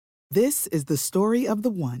This is the story of the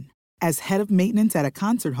one. As head of maintenance at a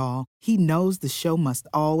concert hall, he knows the show must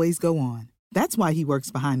always go on. That's why he works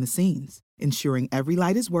behind the scenes, ensuring every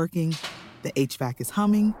light is working, the HVAC is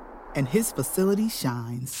humming, and his facility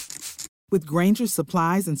shines. With Grainger's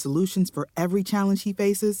supplies and solutions for every challenge he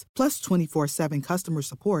faces, plus 24/7 customer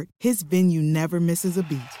support, his venue never misses a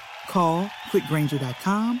beat. Call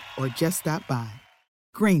quickgrainger.com or just stop by.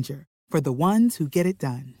 Grainger, for the ones who get it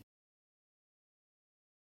done.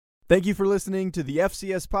 Thank you for listening to the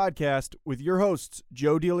FCS Podcast with your hosts,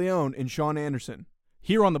 Joe DeLeon and Sean Anderson.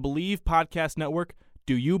 Here on the Believe Podcast Network,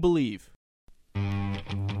 do you believe?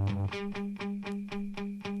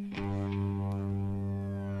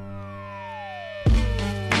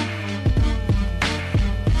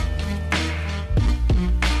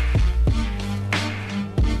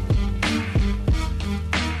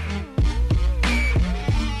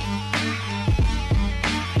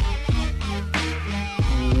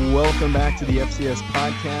 Welcome back to the FCS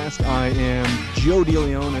Podcast. I am Joe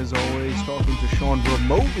DeLeon, as always, talking to Sean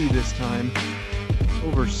remotely this time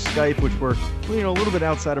over Skype, which we're a little bit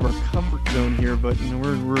outside of our comfort zone here, but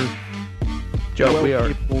we're Joe, we are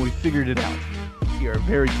capable. We figured it out. We are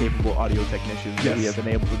very capable audio technicians. Yes. We have been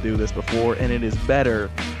able to do this before, and it is better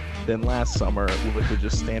than last summer, which was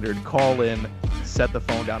just standard call in, set the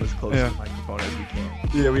phone down as close to the microphone as we can.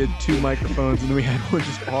 Yeah, we had two microphones, and then we had one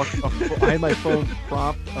just off. I had my phone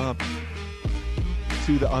propped up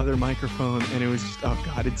to the other microphone, and it was just, oh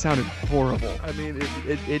god, it sounded horrible. I mean,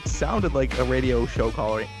 it sounded like a radio show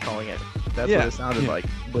calling it. That's what it sounded like.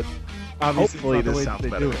 But obviously, hopefully this sounds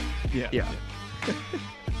better. Yeah.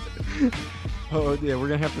 Oh yeah, we're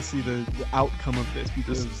gonna have to see the outcome of this,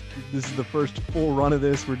 because this is the first full run of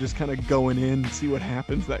this. We're just kind of going in, see what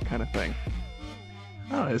happens, that kind of thing.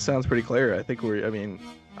 Oh, it sounds pretty clear. I think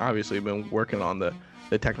obviously we've been working on the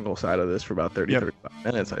technical side of this for about 35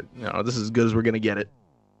 minutes. This is as good as we're going to get it.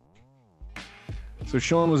 So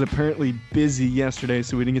Sean was apparently busy yesterday,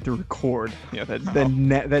 so we didn't get to record. Yeah,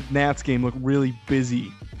 that Nats game looked really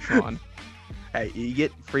busy, Sean. Hey, you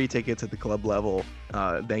get free tickets at the club level.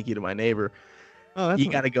 Thank you to my neighbor. Oh, that's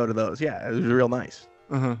you got to go to those. Yeah, it was real nice.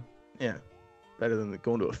 Uh-huh. Yeah, better than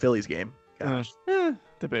going to a Phillies game. Gosh.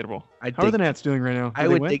 Debatable. How are the Nats doing right now? I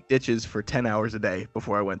would dig ditches for 10 hours a day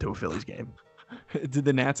before I went to a Phillies game. Did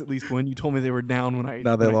the Nats at least win? You told me they were down when I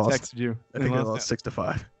lost. Texted you. I think they lost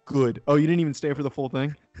 6-5. Good. Oh, you didn't even stay for the full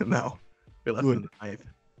thing? No. We left in the ninth.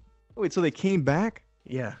 Wait, so they came back?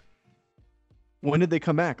 Yeah. When did they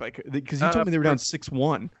come back? Because you told me they were down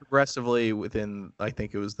 6-1. Progressively within, I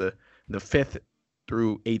think it was the 5th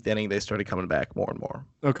through 8th inning, they started coming back more and more.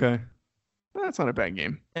 Okay. That's not a bad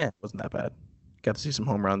game. Yeah, it wasn't that bad. Got to see some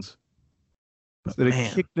home runs. So to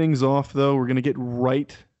kick things off, though, we're going to get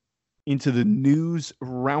right into the news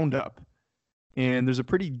roundup. And there's a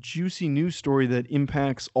pretty juicy news story that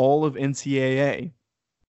impacts all of NCAA.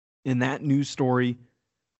 And that news story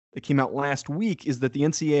that came out last week is that the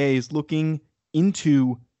NCAA is looking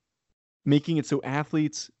into making it so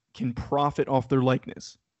athletes can profit off their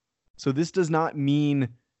likeness. So this does not mean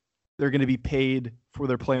they're going to be paid for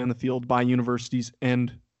their play on the field by universities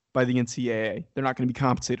and by the NCAA. They're not going to be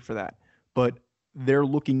compensated for that. But they're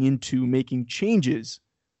looking into making changes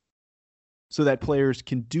so that players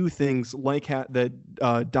can do things like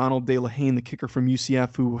that Donald De La Haye, the kicker from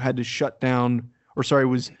UCF, who had to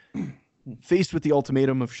was faced with the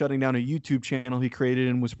ultimatum of shutting down a YouTube channel he created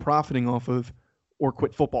and was profiting off of, or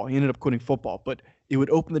quit football. He ended up quitting football. But it would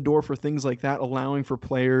open the door for things like that, allowing for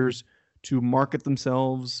players to market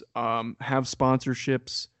themselves, have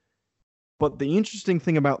sponsorships. But the interesting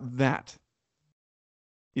thing about that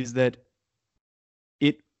is that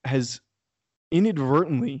it has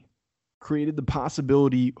inadvertently created the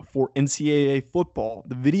possibility for NCAA football,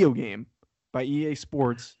 the video game by EA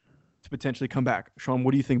Sports, to potentially come back. Sean,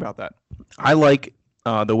 what do you think about that? I like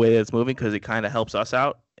the way that it's moving because it kind of helps us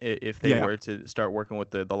out if they were to start working with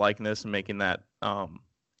the likeness and making that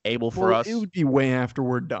able for us. It would be way after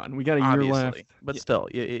we're done. We got a year left. But still,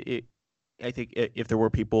 I think if there were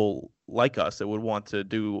people like us that would want to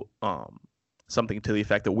do something to the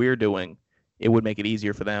effect that we're doing, it would make it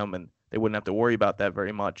easier for them, and they wouldn't have to worry about that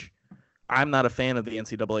very much. I'm not a fan of the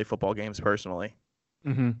NCAA football games personally,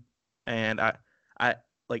 and I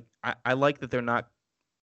like that they're not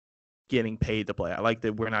getting paid to play. I like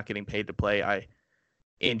that we're not getting paid to play. I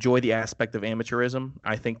enjoy the aspect of amateurism.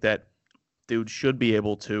 I think that dudes should be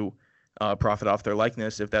able to profit off their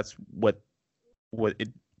likeness if that's what it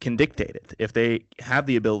can dictate it. If they have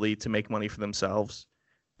the ability to make money for themselves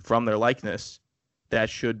from their likeness, that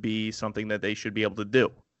should be something that they should be able to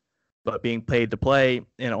do. But being paid to play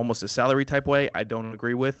in almost a salary type way, I don't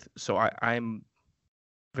agree with. So I'm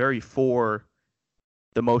very for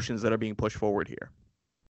the motions that are being pushed forward here.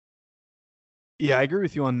 Yeah, I agree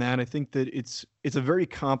with you on that. I think that it's a very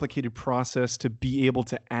complicated process to be able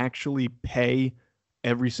to actually pay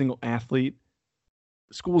every single athlete.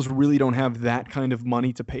 Schools really don't have that kind of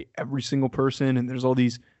money to pay every single person, and there's all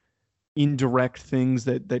these indirect things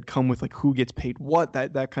that come with like who gets paid what,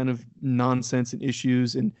 that kind of nonsense and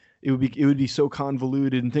issues, and it would be so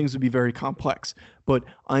convoluted and things would be very complex. But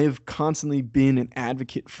I have constantly been an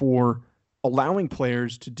advocate for allowing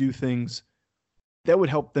players to do things that would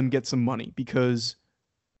help them get some money, because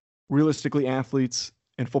realistically, athletes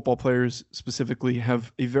and football players specifically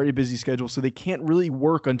have a very busy schedule, so they can't really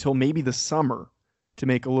work until maybe the summer to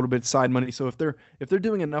make a little bit of side money. So if they're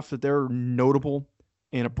doing enough that they're notable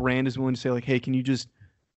and a brand is willing to say like, hey, can you just,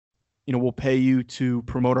 we'll pay you to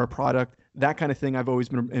promote our product, that kind of thing, I've always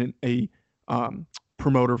been a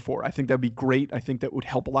promoter for. I think that'd be great. I think that would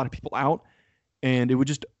help a lot of people out, and it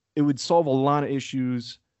would solve a lot of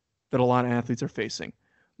issues that a lot of athletes are facing.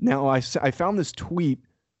 Now, I found this tweet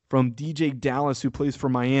from DJ Dallas, who plays for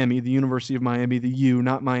Miami, the University of Miami, the U,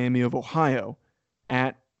 not Miami of Ohio,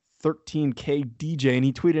 at 13K DJ, and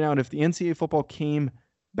he tweeted out, if the NCAA football came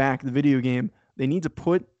back, the video game, they need to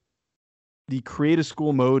put the create a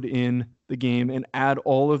school mode in the game and add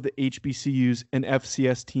all of the HBCUs and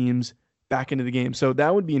FCS teams back into the game. So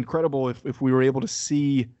that would be incredible if we were able to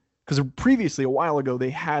see, because previously, a while ago, they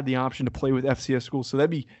had the option to play with FCS schools. So that'd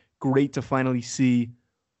be great to finally see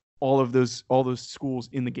all those schools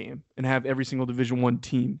in the game and have every single Division I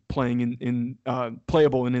team playing in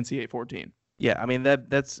playable in NCAA 14. Yeah, I mean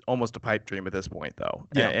that's almost a pipe dream at this point, though.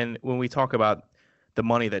 Yeah. And when we talk about the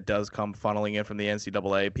money that does come funneling in from the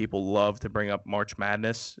NCAA, people love to bring up March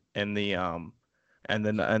Madness and the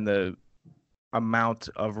amount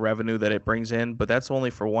of revenue that it brings in, but that's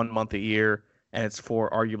only for 1 month a year, and it's for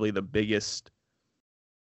arguably the biggest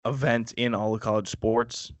event in all of college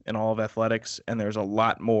sports and all of athletics, and there's a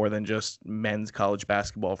lot more than just men's college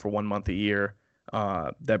basketball for 1 month a year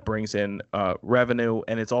that brings in revenue,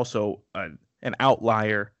 and it's also an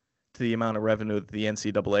outlier to the amount of revenue that the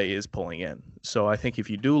NCAA is pulling in. So I think if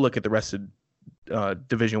you do look at the rest of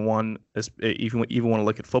Division I, even want to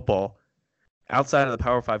look at football, outside of the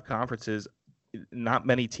Power 5 conferences, not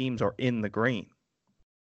many teams are in the green.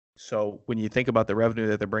 So when you think about the revenue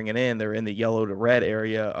that they're bringing in, they're in the yellow to red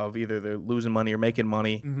area of either they're losing money or making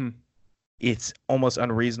money. Mm-hmm. It's almost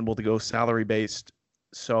unreasonable to go salary-based.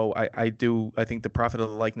 So I think the profit of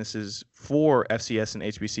the likenesses for FCS and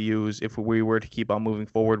HBCUs, if we were to keep on moving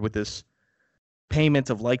forward with this payment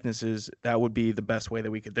of likenesses, that would be the best way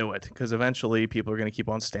that we could do it. Because eventually people are going to keep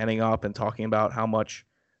on standing up and talking about how much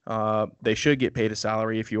they should get paid a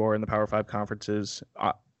salary if you are in the Power 5 conferences.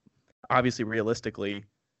 Obviously, realistically,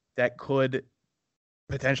 that could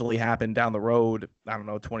potentially happen down the road,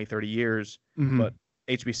 20, 30 years. Mm-hmm. But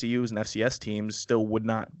HBCUs and FCS teams still would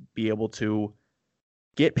not be able to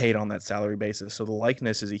get paid on that salary basis. So the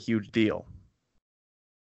likeness is a huge deal.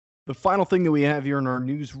 The final thing that we have here in our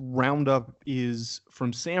news roundup is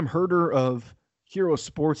from Sam Herder of Hero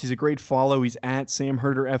Sports. He's a great follow. He's at Sam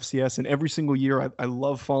Herder FCS. And every single year, I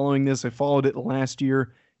love following this. I followed it last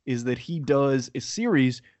year, is that he does a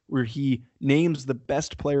series where he names the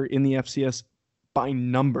best player in the FCS by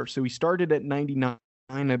number. So he started at 99.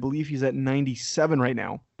 I believe he's at 97 right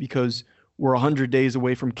now, because we're 100 days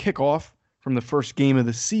away from kickoff from the first game of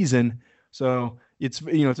the season. So it's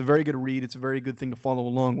a very good read. It's a very good thing to follow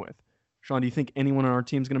along with. Sean, do you think anyone on our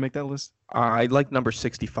team is going to make that list? I like number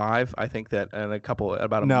 65. I think that in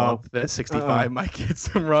about a month, that 65 might get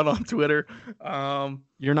some run on Twitter.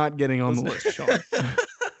 You're not getting on the list, Sean.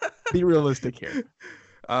 Be realistic here.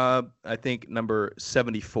 I think number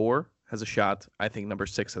 74 has a shot. I think number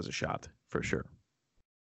 6 has a shot for sure.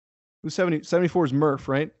 Who's 74 is Murph,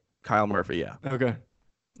 right? Kyle Murphy, yeah. Okay.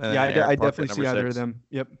 Yeah, I definitely see either of them.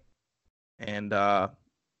 Yep. And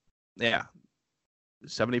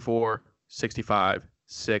 74, 65,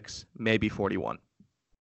 6, maybe 41.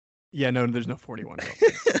 Yeah, no, there's no 41.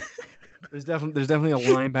 There's definitely a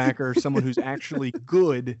linebacker, someone who's actually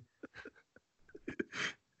good.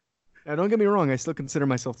 Now, don't get me wrong, I still consider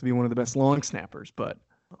myself to be one of the best long snappers, but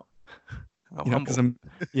because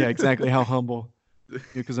exactly how humble.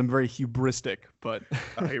 Because I'm very hubristic, but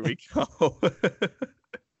here we go.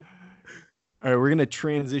 All right, we're going to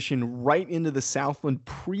transition right into the Southland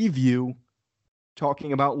preview,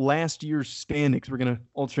 talking about last year's standings. We're going to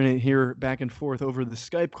alternate here back and forth over the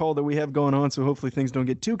Skype call that we have going on, so hopefully things don't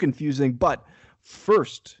get too confusing. But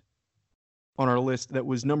first on our list that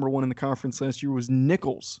was number 1 in the conference last year was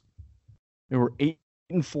Nichols. They were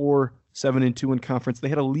 8-4, 7-2 in conference. They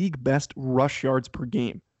had a league best rush yards per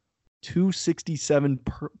game.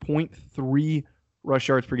 267.3 rush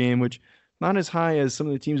yards per game, which not as high as some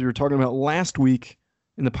of the teams we were talking about last week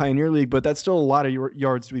in the Pioneer League, but that's still a lot of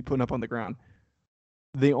yards to be putting up on the ground.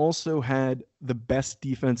 They also had the best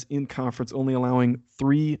defense in conference, only allowing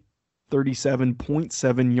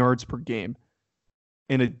 337.7 yards per game.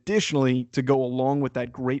 And additionally, to go along with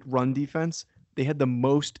that great run defense, they had the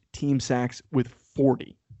most team sacks with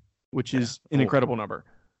 40, which is an incredible number.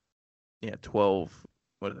 Yeah, 12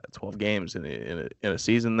 games in a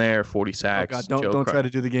season there, 40 sacks. Oh God, don't try to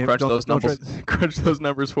do the game. Crunch those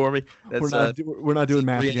numbers for me. That's, we're not doing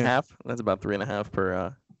math again. That's about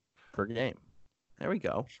 3.5 per game. There we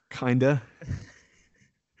go. Kinda.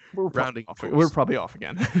 We're probably off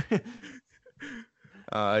again.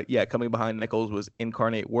 Coming behind Nichols was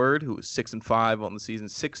Incarnate Word, who was 6-5 on the season,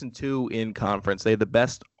 6-2 in conference. They had the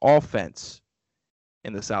best offense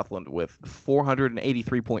in the Southland with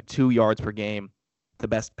 483.2 yards per game, the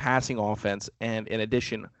best passing offense, and in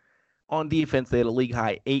addition, on defense, they had a league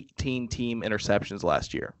high 18 team interceptions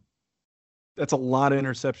last year. That's a lot of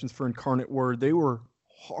interceptions for Incarnate Word. They were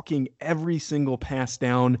hawking every single pass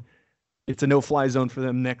down. It's a no-fly zone for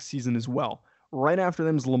them next season as well. Right after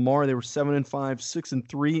them is Lamar. They were 7-5,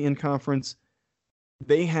 6-3 in conference.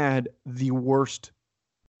 They had the worst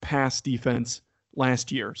pass defense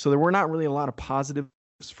last year. So there were not really a lot of positives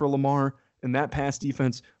for Lamar, and that pass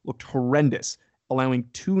defense looked horrendous, allowing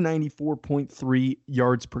 294.3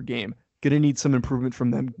 yards per game. Going to need some improvement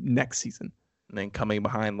from them next season. And then coming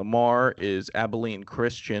behind Lamar is Abilene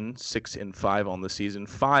Christian, 6-5 on the season,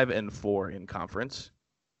 5-4 in conference.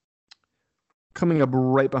 Coming up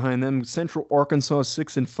right behind them, Central Arkansas,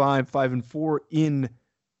 6-5, 5-4 in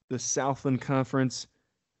the Southland Conference.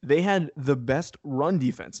 They had the best run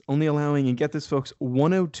defense, only allowing, and get this, folks,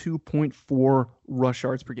 102.4 rush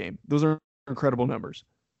yards per game. Those are incredible numbers.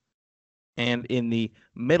 And in the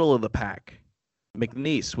middle of the pack,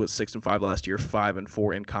 McNeese was 6-5 last year,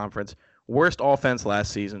 5-4 in conference. Worst offense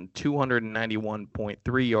last season,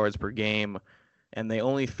 291.3 yards per game, and they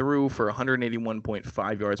only threw for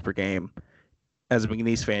 181.5 yards per game. As a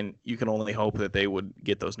McNeese fan, you can only hope that they would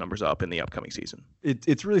get those numbers up in the upcoming season.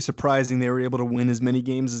 It's really surprising they were able to win as many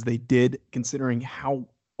games as they did, considering how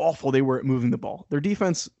awful they were at moving the ball. Their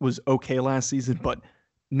defense was okay last season, but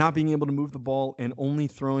not being able to move the ball and only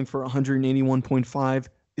throwing for 181.5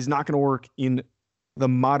 is not going to work in the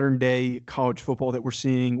modern day college football that we're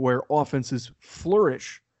seeing, where offenses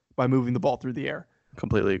flourish by moving the ball through the air.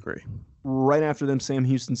 Completely agree. Right after them, Sam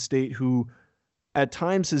Houston State, who at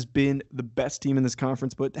times has been the best team in this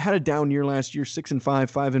conference, but had a down year last year, 6-5,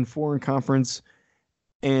 5-4 in conference.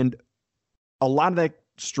 And a lot of that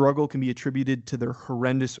struggle can be attributed to their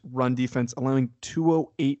horrendous run defense, allowing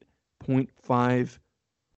 208.5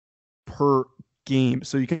 per game.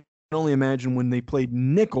 So you can only imagine when they played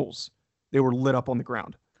Nichols, they were lit up on the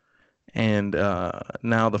ground. And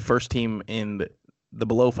now the first team in the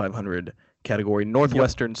below 500 category,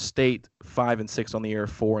 Northwestern State, 5-6 on the year,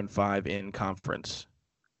 4-5 in conference.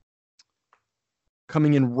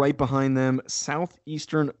 Coming in right behind them,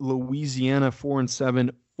 Southeastern Louisiana, 4-7,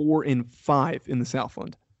 4-5 in the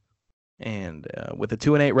Southland. And with a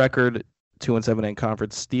 2-8 record, 2-7 in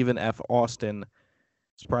conference, Stephen F. Austin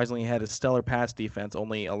surprisingly had a stellar pass defense,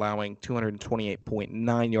 only allowing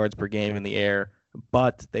 228.9 yards per game in the air,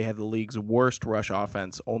 but they had the league's worst rush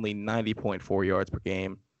offense, only 90.4 yards per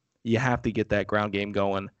game. You have to get that ground game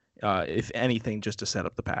going, if anything, just to set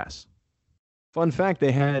up the pass. Fun fact,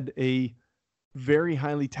 they had a very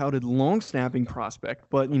highly touted long snapping prospect,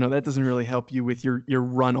 but that doesn't really help you with your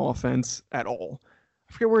run offense at all.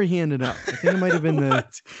 I forget where he ended up. I think it might have been the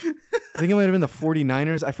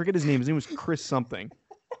 49ers. I forget his name. His name was Chris something.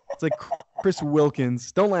 It's like Chris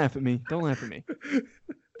Wilkins. Don't laugh at me. Don't laugh at me.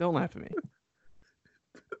 Don't laugh at me.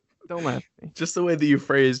 Don't laugh at me. Just the way that you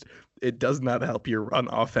phrased, it does not help your run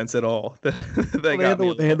offense at all. They had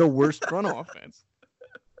the worst run offense.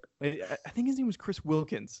 I think his name was Chris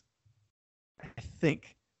Wilkins. I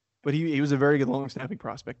think. But he was a very good long snapping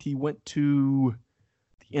prospect. He went to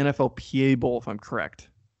the NFLPA Bowl, if I'm correct.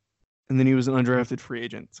 And then he was an undrafted free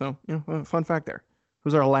agent. So, fun fact there.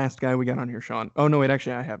 Who's our last guy we got on here, Sean? Oh, no, wait,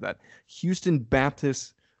 actually, I have that. Houston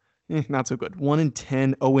Baptist, not so good.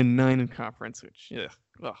 1-10, 0-9 in conference, which,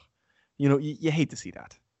 ugh. You hate to see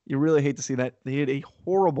that. You really hate to see that. They had a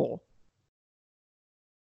horrible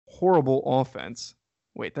offense.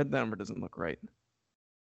 Wait, that number doesn't look right.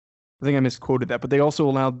 I think I misquoted that, but they also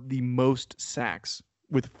allowed the most sacks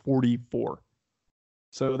with 44.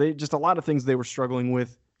 So they just a lot of things they were struggling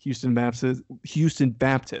with. Houston Baptist.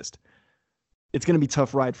 It's going to be a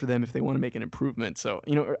tough ride for them if they want to make an improvement. So,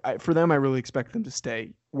 for them, I really expect them to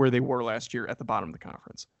stay where they were last year at the bottom of the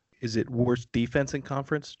conference. Is it worst defense in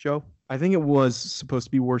conference, Joe? I think it was supposed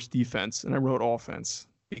to be worst defense, and I wrote offense.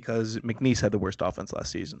 Because McNeese had the worst offense last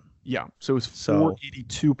season. Yeah, so it was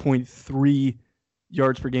 482.3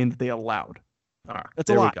 yards per game that they allowed. All right, that's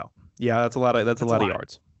a lot. We go. Yeah, that's a lot of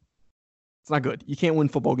yards. It's not good. You can't win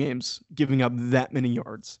football games giving up that many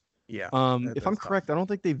yards. Yeah. If I'm correct, I don't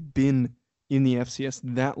think they've been in the FCS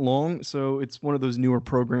that long, so it's one of those newer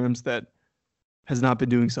programs that has not been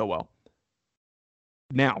doing so well.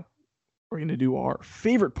 Now, we're going to do our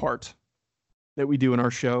favorite part that we do in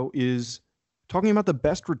our show is talking about the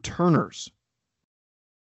best returners.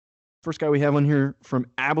 First guy we have on here from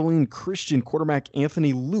Abilene Christian, quarterback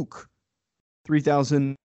Anthony Luke.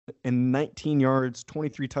 3,019 yards,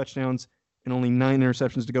 23 touchdowns, and only 9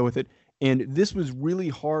 interceptions to go with it. And this was really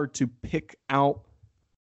hard to pick out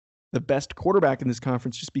the best quarterback in this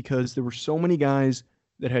conference just because there were so many guys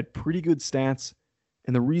that had pretty good stats.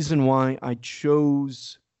 And the reason why I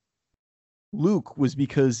chose Luke was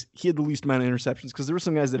because he had the least amount of interceptions, because there were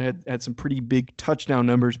some guys that had some pretty big touchdown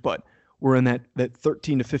numbers, but were in that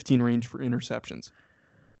 13 to 15 range for interceptions.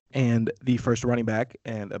 And the first running back,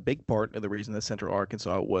 and a big part of the reason that Central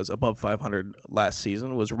Arkansas was above 500 last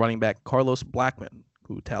season, was running back Carlos Blackman,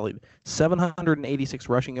 who tallied 786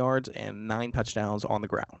 rushing yards and 9 touchdowns on the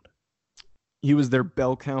ground. He was their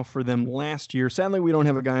bell cow for them last year. Sadly, we don't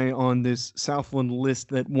have a guy on this Southland list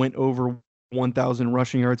that went over 1,000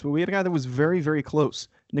 rushing yards, but we had a guy that was very, very close.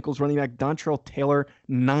 Nicholls running back Dontrell Taylor,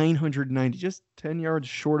 990, just 10 yards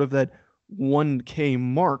short of that 1K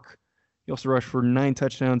mark. He also rushed for 9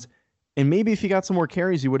 touchdowns. And maybe if he got some more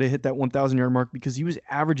carries, he would have hit that 1,000-yard mark, because he was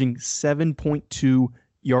averaging 7.2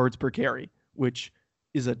 yards per carry, which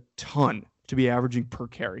is a ton to be averaging per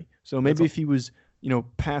carry. So maybe if he was,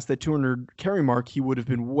 past that 200 carry mark, he would have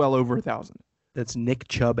been well over 1,000. That's Nick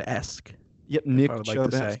Chubb-esque. Yep, Nick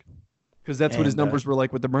Chubb-esque. Because that's what his numbers were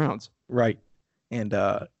like with the Browns. Right. And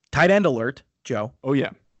tight end alert, Joe. Oh,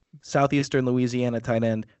 yeah. Southeastern Louisiana tight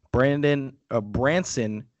end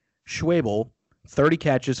Branson Schwabel, 30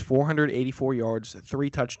 catches, 484 yards, 3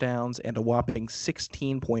 touchdowns, and a whopping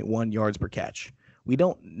 16.1 yards per catch. We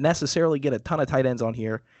don't necessarily get a ton of tight ends on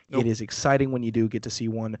here. Nope. It is exciting when you do get to see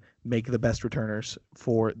one make the best returners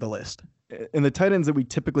for the list. And the tight ends that we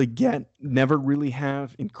typically get never really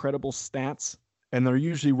have incredible stats, and they're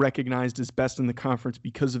usually recognized as best in the conference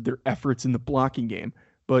because of their efforts in the blocking game.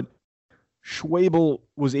 But Schwabel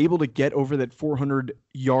was able to get over that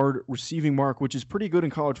 400-yard receiving mark, which is pretty good in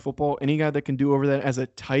college football. Any guy that can do over that as a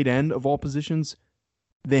tight end of all positions,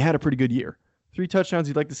 they had a pretty good year. 3 touchdowns,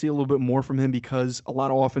 you'd like to see a little bit more from him because a lot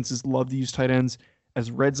of offenses love to use tight ends as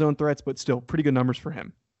red zone threats, but still pretty good numbers for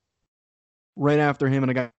him. Right after him,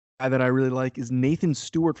 and a guy that I really like, is Nathan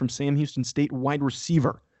Stewart from Sam Houston State, wide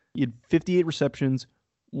receiver. He had 58 receptions,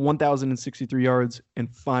 1,063 yards, and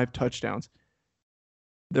 5 touchdowns.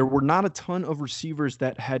 There were not a ton of receivers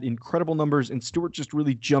that had incredible numbers, and Stewart just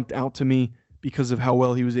really jumped out to me because of how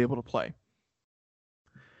well he was able to play.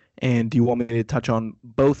 And do you want me to touch on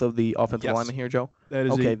both of the offensive linemen here, Joe? That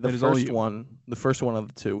is okay. The first one of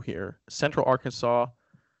the two here, Central Arkansas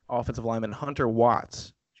offensive lineman Hunter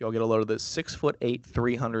Watts. Y'all get a load of this. 6'8",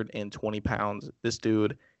 320 pounds. This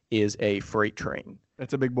dude is a freight train.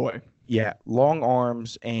 That's a big boy. Yeah, long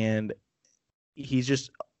arms, and he's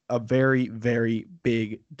just a very, very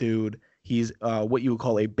big dude. He's what you would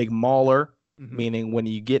call a big mauler. Meaning when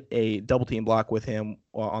you get a double team block with him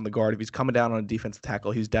on the guard, if he's coming down on a defensive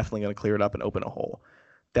tackle, he's definitely going to clear it up and open a hole.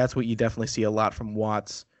 That's what you definitely see a lot from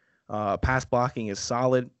Watts. Pass blocking is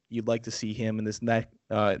solid. You'd like to see him in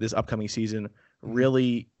this upcoming season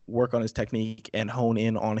really work on his technique and hone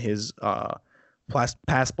in on his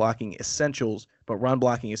pass blocking essentials, but run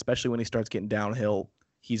blocking, especially when he starts getting downhill,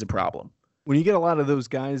 he's a problem. When you get a lot of those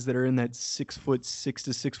guys that are in that 6'6"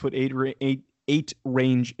 to 6'8"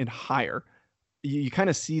 range and higher, you kind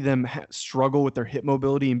of see them struggle with their hip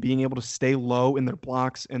mobility and being able to stay low in their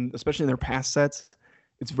blocks, and especially in their pass sets.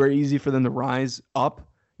 It's very easy for them to rise up.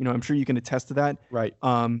 I'm sure you can attest to that. Right.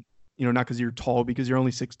 Not because you're tall, because you're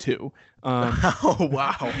only 6'2". Oh,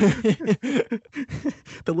 wow.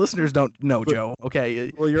 The listeners don't know, Joe.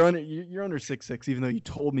 Okay. Well, you're under 6'6", even though you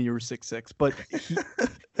told me you were 6'6". But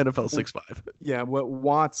NFL 6'5". Yeah, what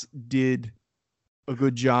Watts did a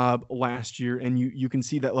good job last year, and you can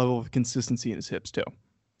see that level of consistency in his hips too.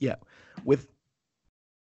 Yeah, with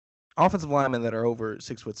offensive linemen that are over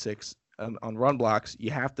 6'6" on run blocks,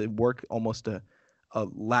 you have to work almost a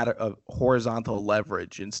horizontal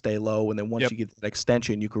leverage and stay low, and then once you get that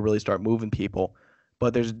extension, you can really start moving people.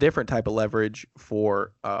 But there's a different type of leverage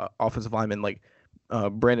for offensive linemen like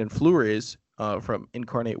Brandon Flores from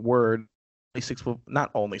Incarnate Word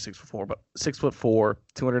not only 6'4", but 6'4",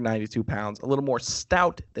 292 pounds, a little more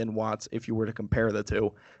stout than Watts if you were to compare the two.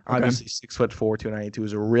 Okay. Obviously, 6'4", 292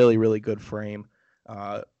 is a really, really good frame.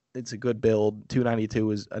 It's a good build.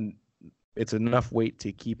 292 it's enough weight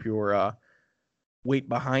to keep your weight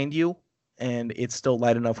behind you, and it's still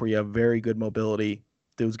light enough where you have very good mobility.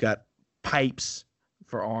 Dude's got pipes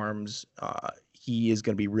for arms. He is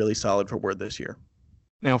going to be really solid for Word this year.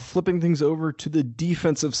 Now, flipping things over to the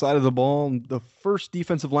defensive side of the ball, the first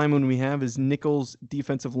defensive lineman we have is Nicholls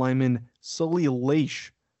defensive lineman Sully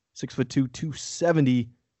Laish, 6'2", 270,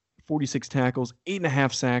 46 tackles,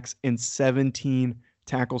 8.5 sacks, and 17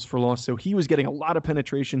 tackles for loss. So he was getting a lot of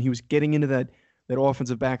penetration. He was getting into that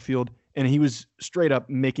offensive backfield, and he was straight up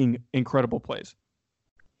making incredible plays.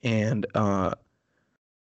 And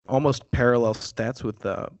almost parallel stats with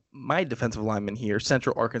my defensive lineman here,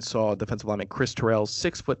 Central Arkansas defensive lineman Chris Terrell,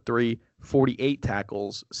 6'3", 48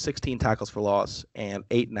 tackles, 16 tackles for loss, and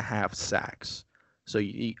 8.5 sacks. So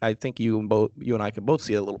I think you and I can both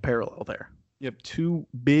see a little parallel there. Yep, two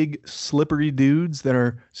big, slippery dudes that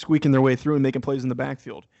are squeaking their way through and making plays in the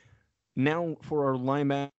backfield. Now for our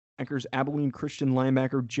linebackers, Abilene Christian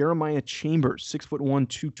linebacker Jeremiah Chambers, 6'1",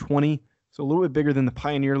 220. So a little bit bigger than the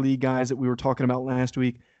Pioneer League guys that we were talking about last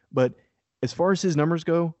week. But as far as his numbers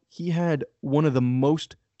go, he had one of the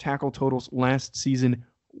most tackle totals last season,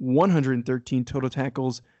 113 total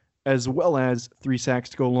tackles, as well as 3 sacks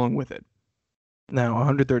to go along with it. Now,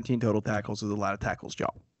 113 total tackles is a lot of tackles,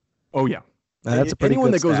 Joe. Oh, yeah. Now, that's a pretty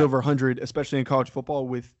Anyone good that goes stat. over 100, especially in college football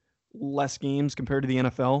with less games compared to the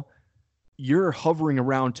NFL, you're hovering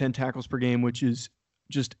around 10 tackles per game, which is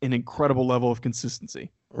just an incredible level of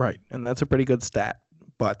consistency. Right, and that's a pretty good stat.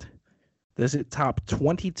 But this is top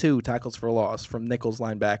 22 tackles for loss from Nicholls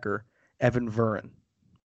linebacker Evan Verrin.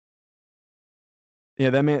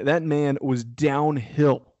 Yeah, that man was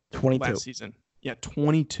downhill 22 last season. Yeah,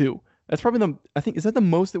 22. That's probably is that the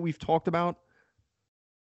most that we've talked about?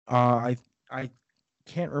 I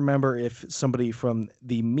can't remember if somebody from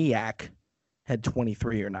the MEAC had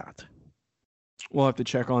 23 or not. We'll have to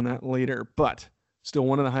check on that later, but still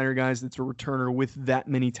one of the higher guys that's a returner with that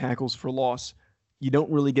many tackles for loss. You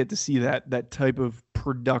don't really get to see that type of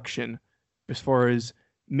production as far as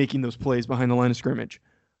making those plays behind the line of scrimmage.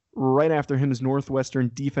 Right after him is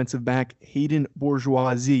Northwestern defensive back Hayden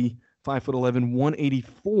Bourgeoisie, 5'11",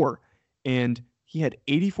 184, and he had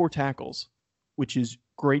 84 tackles, which is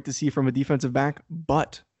great to see from a defensive back,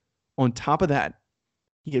 but on top of that,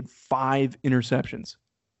 he had 5 interceptions.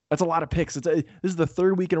 That's a lot of picks. This is the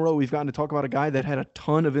third week in a row we've gotten to talk about a guy that had a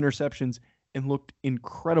ton of interceptions and looked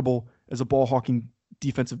incredible as a ball-hawking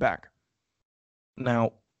defensive back.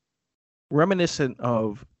 Now, reminiscent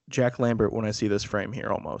of Jack Lambert when I see this frame here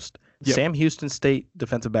almost. Yep. Sam Houston State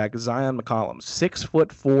defensive back Zion McCollum,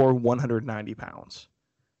 6'4", 190 pounds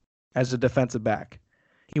as a defensive back.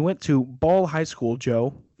 He went to Ball High School,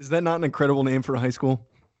 Joe. Is that not an incredible name for a high school?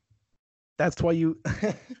 That's why you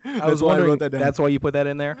I was wondering that that's why you put that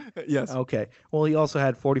in there? Yes. Okay. Well, he also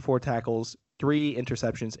had 44 tackles, 3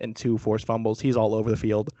 interceptions, and 2 forced fumbles. He's all over the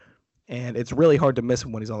field. And it's really hard to miss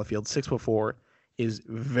him when he's on the field. 6'4" is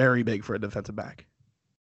very big for a defensive back.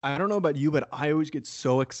 I don't know about you, but I always get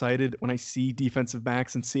so excited when I see defensive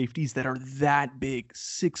backs and safeties that are that big,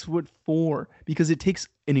 6'4", because it takes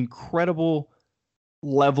an incredible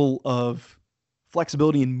level of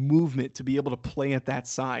flexibility and movement to be able to play at that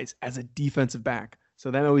size as a defensive back.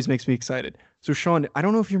 So that always makes me excited. So Sean, I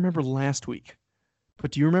don't know if you remember last week,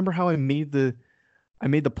 but do you remember how I made the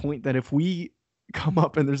point that if we come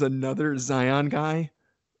up and there's another Zion guy,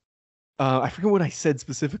 I forget what I said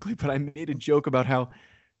specifically, but I made a joke about how,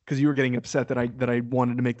 because you were getting upset that I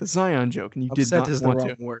wanted to make the Zion joke and you did not want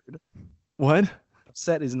to. Word. What?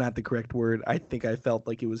 Upset is not the correct word. I think I felt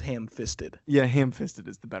like it was ham-fisted. Yeah, ham-fisted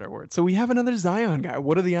is the better word. So we have another Zion guy.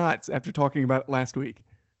 What are the odds after talking about it last week?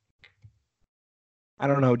 I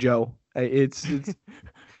don't know, Joe. It's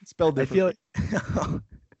spelled differently.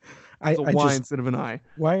 I feel it's a Y instead of an I.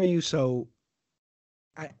 Why are you so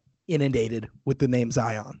inundated with the name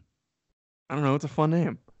Zion? I don't know. It's a fun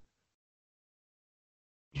name.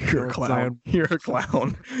 You're a clown. Zion. You're a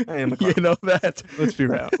clown. I am a clown. You know that. Let's be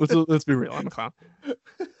real. Let's be real. I'm a clown.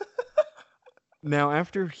 Now,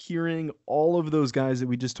 after hearing all of those guys that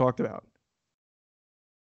we just talked about,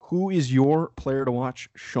 who is your player to watch,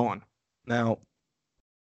 Sean? Now,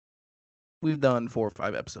 we've done 4 or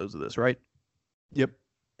 5 episodes of this, right? Yep.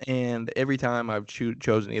 And every time I've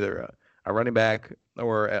chosen either a running back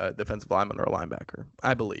or a defensive lineman or a linebacker,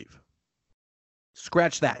 I believe.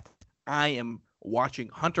 Scratch that. I am watching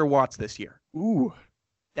Hunter Watts this year. Ooh.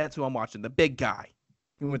 That's who I'm watching, the big guy.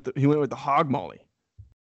 He went with the hog molly.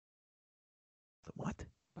 What?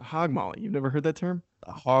 A hog molly. You've never heard that term?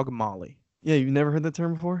 A hog molly. Yeah, you've never heard that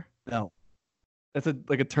term before? No. That's a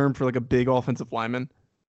term for like a big offensive lineman.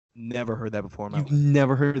 Never heard that before in my You've life.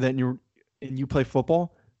 never heard that and you play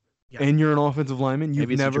football? Yeah. And you're an offensive lineman?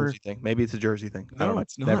 Maybe it's a Jersey thing. Maybe it's a Jersey thing. I don't know.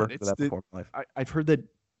 It's not. Never heard that before in my life. I've heard that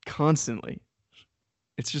constantly.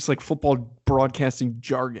 It's just like football broadcasting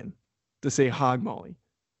jargon to say hog molly.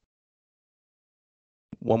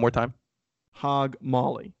 One more time. Hog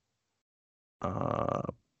molly.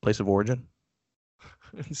 Place of origin.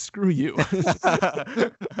 Screw you.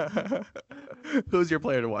 Who's your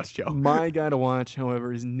player to watch, Joe? My guy to watch,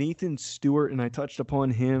 however, is Nathan Stewart, and I touched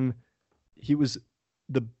upon him. He was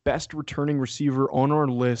the best returning receiver on our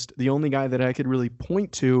list, the only guy that I could really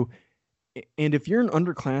point to. And if you're an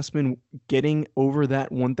underclassman getting over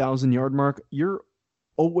that 1,000-yard mark, you're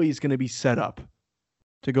always going to be set up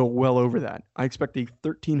to go well over that. I expect a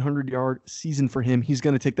 1,300-yard season for him. He's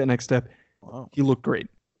going to take that next step. Wow. He looked great.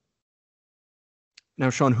 Now,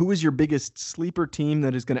 Sean, who is your biggest sleeper team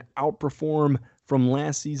that is going to outperform from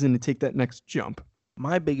last season to take that next jump?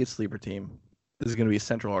 My biggest sleeper team is going to be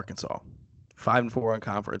Central Arkansas. 5-4 in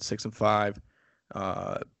conference, 6-5,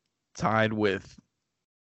 tied with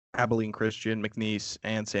Abilene Christian, McNeese,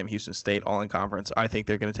 and Sam Houston State, all in conference. I think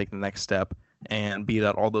they're going to take the next step and beat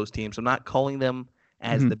out all those teams. I'm not calling them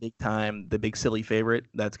as the big silly favorite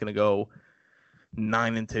that's going to go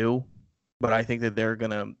 9-2, but I think that they're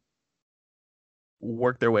going to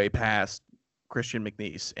work their way past Christian,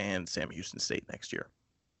 McNeese, and Sam Houston State next year.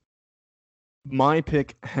 My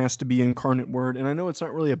pick has to be Incarnate Word, and I know it's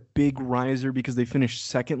not really a big riser because they finished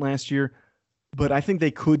second last year, but I think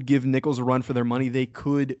they could give Nichols a run for their money. They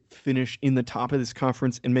could finish in the top of this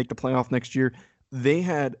conference and make the playoff next year. They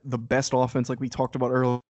had the best offense, like we talked about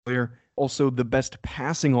earlier, also the best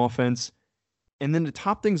passing offense, and then to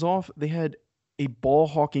top things off, they had a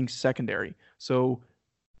ball-hawking secondary. So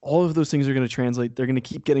all of those things are going to translate. They're going to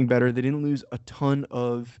keep getting better. They didn't lose a ton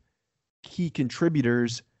of key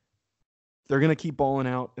contributors. They're going to keep balling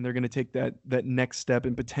out, and they're going to take that next step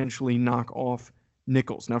and potentially knock off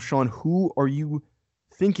Nichols. Now, Sean, who are you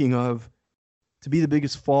thinking of to be the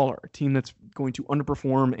biggest faller, a team that's going to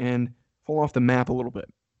underperform and fall off the map a little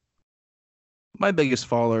bit? My biggest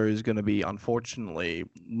faller is going to be, unfortunately,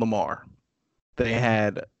 Lamar. They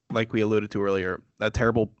had, like we alluded to earlier, a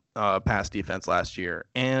terrible pass defense last year,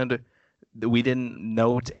 and we didn't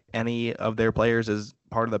note any of their players as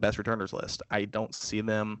part of the best returners list. I don't see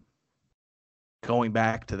them going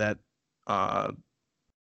back to that 7-5,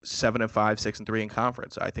 6-3 in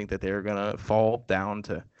conference. I think that they're gonna fall down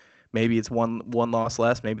to maybe it's one loss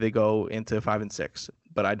less. Maybe they go into 5-6,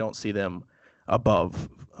 but I don't see them above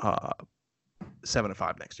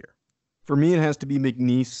 7-5 next year. For me, it has to be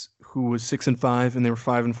McNeese, who was 6-5, and they were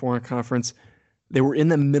 5-4 in conference. They were in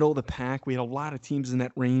the middle of the pack. We had a lot of teams in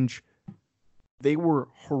that range. They were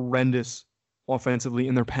horrendous offensively,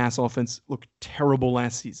 and their pass offense looked terrible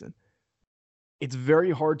last season. It's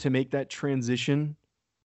very hard to make that transition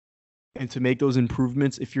and to make those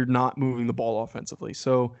improvements if you're not moving the ball offensively.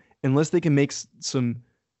 So unless they can make some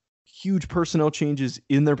huge personnel changes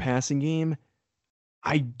in their passing game,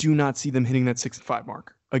 I do not see them hitting that 6-5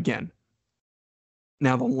 mark again.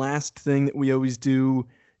 Now, the last thing that we always do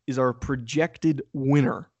is our projected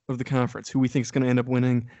winner of the conference, who we think is going to end up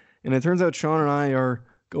winning. And it turns out Sean and I are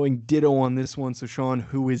going ditto on this one. So, Sean,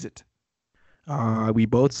 who is it? We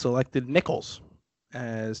both selected Nichols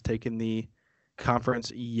as taking the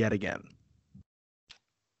conference yet again.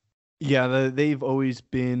 Yeah, they've always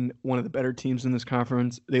been one of the better teams in this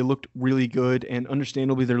conference. They looked really good, and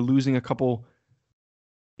understandably, they're losing a couple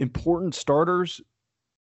important starters.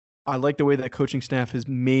 I like the way that coaching staff has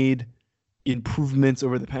made improvements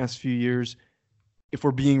over the past few years. If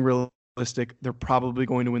we're being realistic, they're probably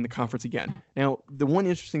going to win the conference again. Now, the one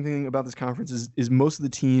interesting thing about this conference is most of the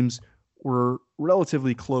teams were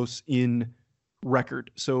relatively close in record.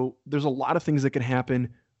 So there's a lot of things that could happen.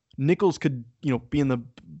 Nichols could, be in the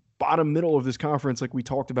bottom middle of this conference, like we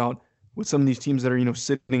talked about with some of these teams that are,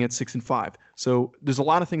 sitting at 6-5. So there's a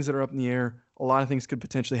lot of things that are up in the air. A lot of things could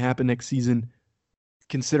potentially happen next season,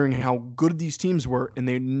 considering how good these teams were, and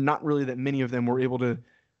they're not really that many of them were able to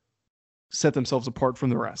set themselves apart from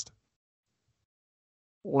the rest.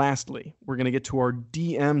 Lastly, we're going to get to our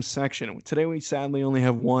DM section. Today we sadly only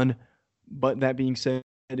have one, but that being said,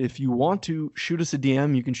 if you want to shoot us a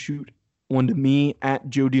DM, you can shoot one to me at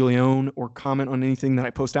Joe DeLeon or comment on anything that I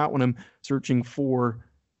post out when I'm searching for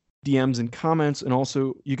DMs and comments. And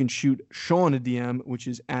also you can shoot Sean a DM, which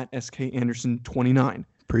is at SKAnderson29.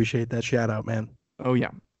 Appreciate that shout out, man. Oh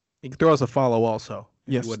yeah. You can throw us a follow also.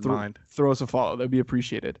 Yes. If you wouldn't mind. Throw us a follow. That'd be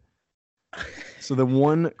appreciated. So the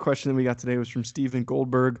one question that we got today was from Steven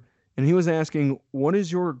Goldberg, and he was asking, what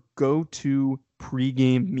is your go-to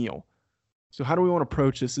pregame meal? So how do we want to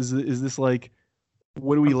approach this? Is this like,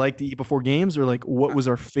 what do we like to eat before games, or like what was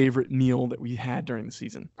our favorite meal that we had during the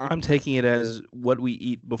season? I'm taking it as what we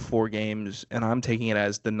eat before games, and I'm taking it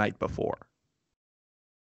as the night before.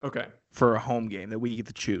 Okay. For a home game that we get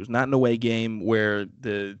to choose, not an away game where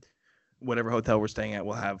whatever hotel we're staying at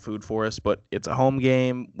will have food for us, but it's a home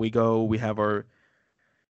game. We go, we have our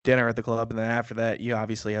dinner at the club, and then after that, you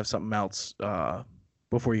obviously have something else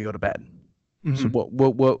before you go to bed. Mm-hmm. So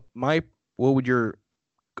what would your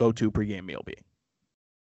go-to pregame meal be?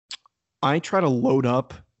 I try to load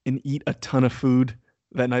up and eat a ton of food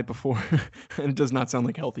that night before. And it does not sound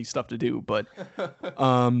like healthy stuff to do, but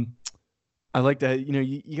I like that. You know,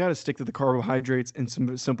 you got to stick to the carbohydrates and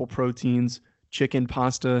some simple proteins, chicken,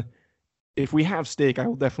 pasta. If we have steak, I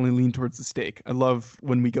will definitely lean towards the steak. I love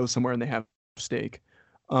when we go somewhere and they have steak.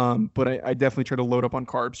 But I definitely try to load up on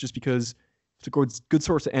carbs just because it's a good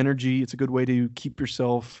source of energy. It's a good way to keep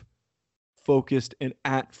yourself focused and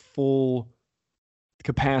at full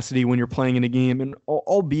capacity when you're playing in a game. And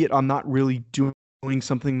albeit I'm not really doing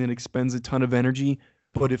something that expends a ton of energy,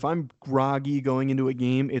 but if I'm groggy going into a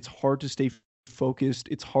game, it's hard to stay focused.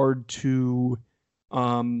 It's hard to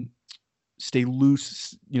stay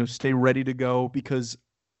loose, stay ready to go, because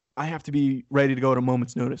I have to be ready to go at a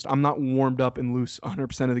moment's notice. I'm not warmed up and loose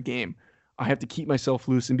 100% of the game. I have to keep myself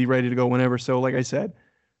loose and be ready to go whenever. So like I said,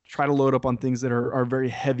 try to load up on things that are very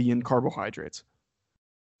heavy in carbohydrates.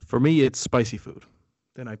 For me, it's spicy food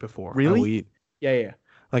the night before. Really? I will eat. Yeah.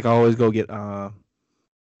 Like I always go get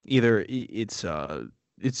either it's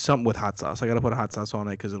something with hot sauce. I got to put a hot sauce on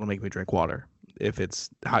it because it'll make me drink water. If it's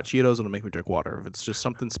hot Cheetos, it'll make me drink water. If it's just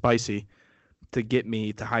something spicy to get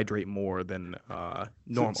me to hydrate more than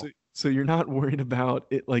normal. So you're not worried about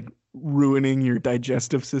it like ruining your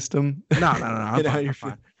digestive system? No. I'm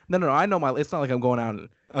fine. No. I know it's not like I'm going out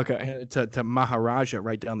to Maharaja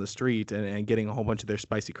right down the street and getting a whole bunch of their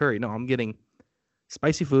spicy curry. No, I'm getting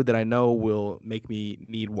spicy food that I know will make me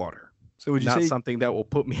need water. So would you say something that will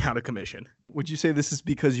put me out of commission? Would you say this is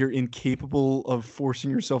because you're incapable of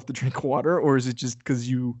forcing yourself to drink water, or is it just because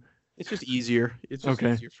you? It's just easier. It's just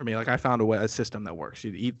easier for me. Like I found a system that works.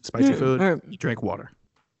 You eat spicy food, you drink water.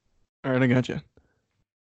 All right, I gotcha.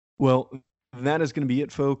 Well, that is going to be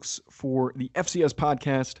it, folks, for the FCS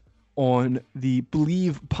podcast on the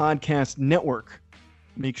Believe Podcast Network.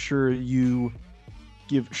 Make sure you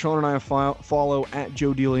give Sean and I a follow at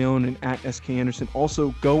Joe DeLeon and at SK Anderson.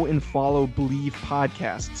 Also, go and follow Believe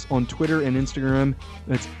Podcasts on Twitter and Instagram.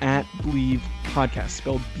 That's at Believe Podcast,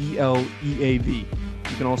 spelled BLEAV.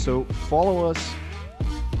 You can also follow us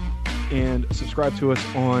and subscribe to us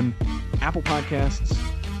on Apple Podcasts,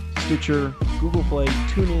 Stitcher, Google Play,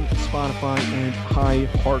 TuneIn, Spotify, and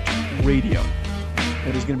iHeartRadio.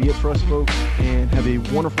 That is going to be it for us, folks, and have a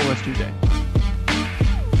wonderful rest of your day.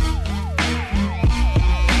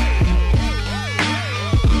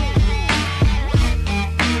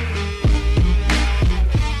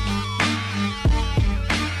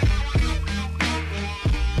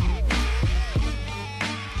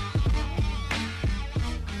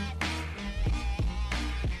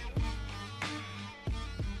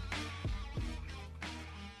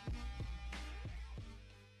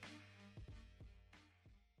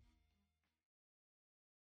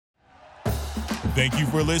 Thank you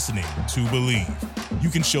for listening to Believe. You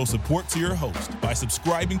can show support to your host by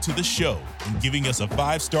subscribing to the show and giving us a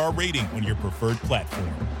 5-star rating on your preferred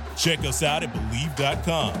platform. Check us out at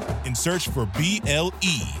Believe.com and search for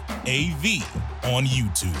BLEAV on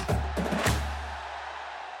YouTube.